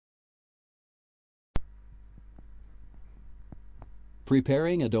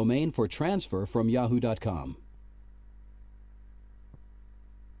Preparing a domain for transfer from Yahoo.com.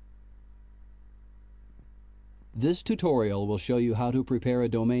 This tutorial will show you how to prepare a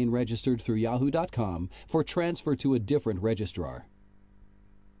domain registered through Yahoo.com for transfer to a different registrar.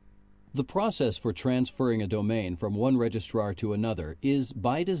 The process for transferring a domain from one registrar to another is,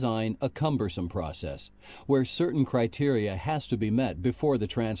 by design, a cumbersome process, where certain criteria has to be met before the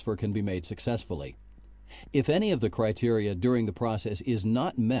transfer can be made successfully. If any of the criteria during the process is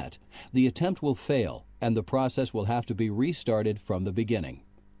not met, the attempt will fail and the process will have to be restarted from the beginning.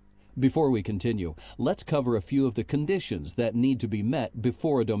 Before we continue, let's cover a few of the conditions that need to be met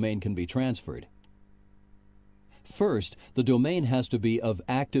before a domain can be transferred. First, the domain has to be of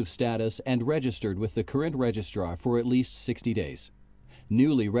active status and registered with the current registrar for at least 60 days.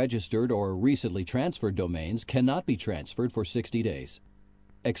 Newly registered or recently transferred domains cannot be transferred for 60 days.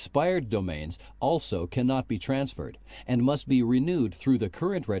 Expired domains also cannot be transferred and must be renewed through the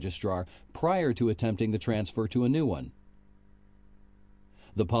current registrar prior to attempting the transfer to a new one.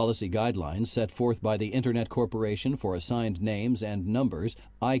 The policy guidelines set forth by the Internet Corporation for Assigned Names and Numbers,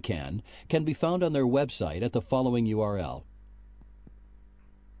 ICANN, can be found on their website at the following URL.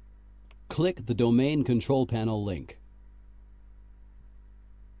 Click the Domain Control Panel link.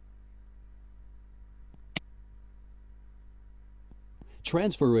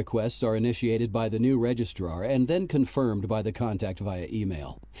 Transfer requests are initiated by the new registrar and then confirmed by the contact via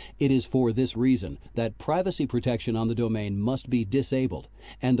email. It is for this reason that privacy protection on the domain must be disabled,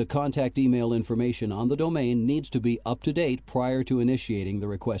 and the contact email information on the domain needs to be up to date prior to initiating the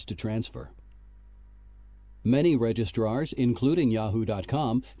request to transfer. Many registrars, including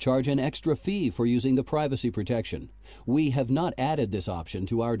Yahoo.com, charge an extra fee for using the privacy protection. We have not added this option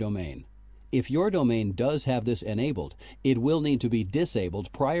to our domain. If your domain does have this enabled, it will need to be disabled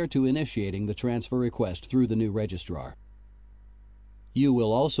prior to initiating the transfer request through the new registrar. You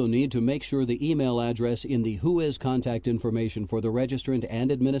will also need to make sure the email address in the Whois contact information for the registrant and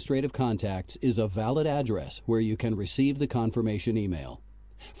administrative contacts is a valid address where you can receive the confirmation email.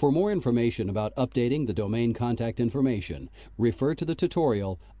 For more information about updating the domain contact information, refer to the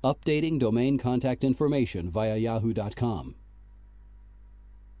tutorial Updating Domain Contact Information via Yahoo.com.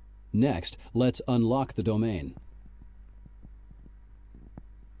 Next, let's unlock the domain.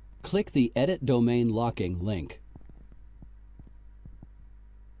 Click the Edit Domain Locking link.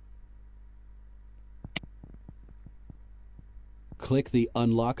 Click the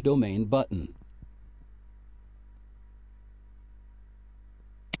Unlock Domain button.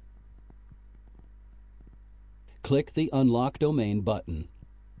 Click the Unlock Domain button.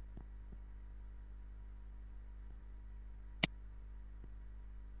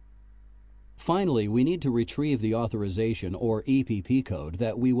 Finally, we need to retrieve the authorization or EPP code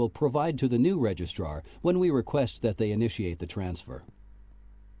that we will provide to the new registrar when we request that they initiate the transfer.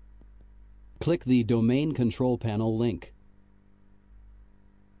 Click the Domain Control Panel link.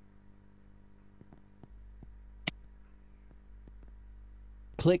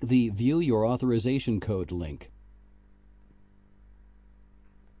 Click the View Your Authorization Code link.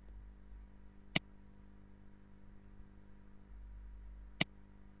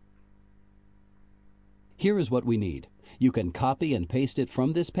 Here is what we need. You can copy and paste it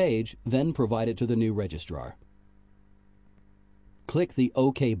from this page, then provide it to the new registrar. Click the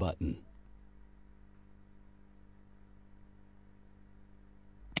OK button.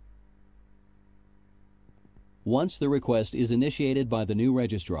 Once the request is initiated by the new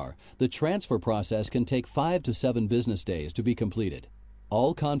registrar, the transfer process can take 5 to 7 business days to be completed.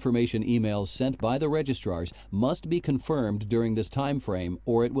 All confirmation emails sent by the registrars must be confirmed during this time frame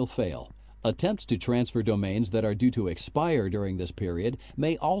or it will fail. Attempts to transfer domains that are due to expire during this period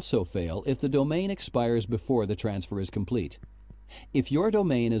may also fail if the domain expires before the transfer is complete. If your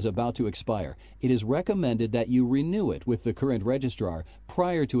domain is about to expire, it is recommended that you renew it with the current registrar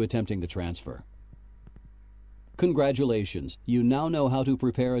prior to attempting the transfer. Congratulations! You now know how to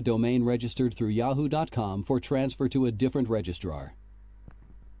prepare a domain registered through Yahoo.com for transfer to a different registrar.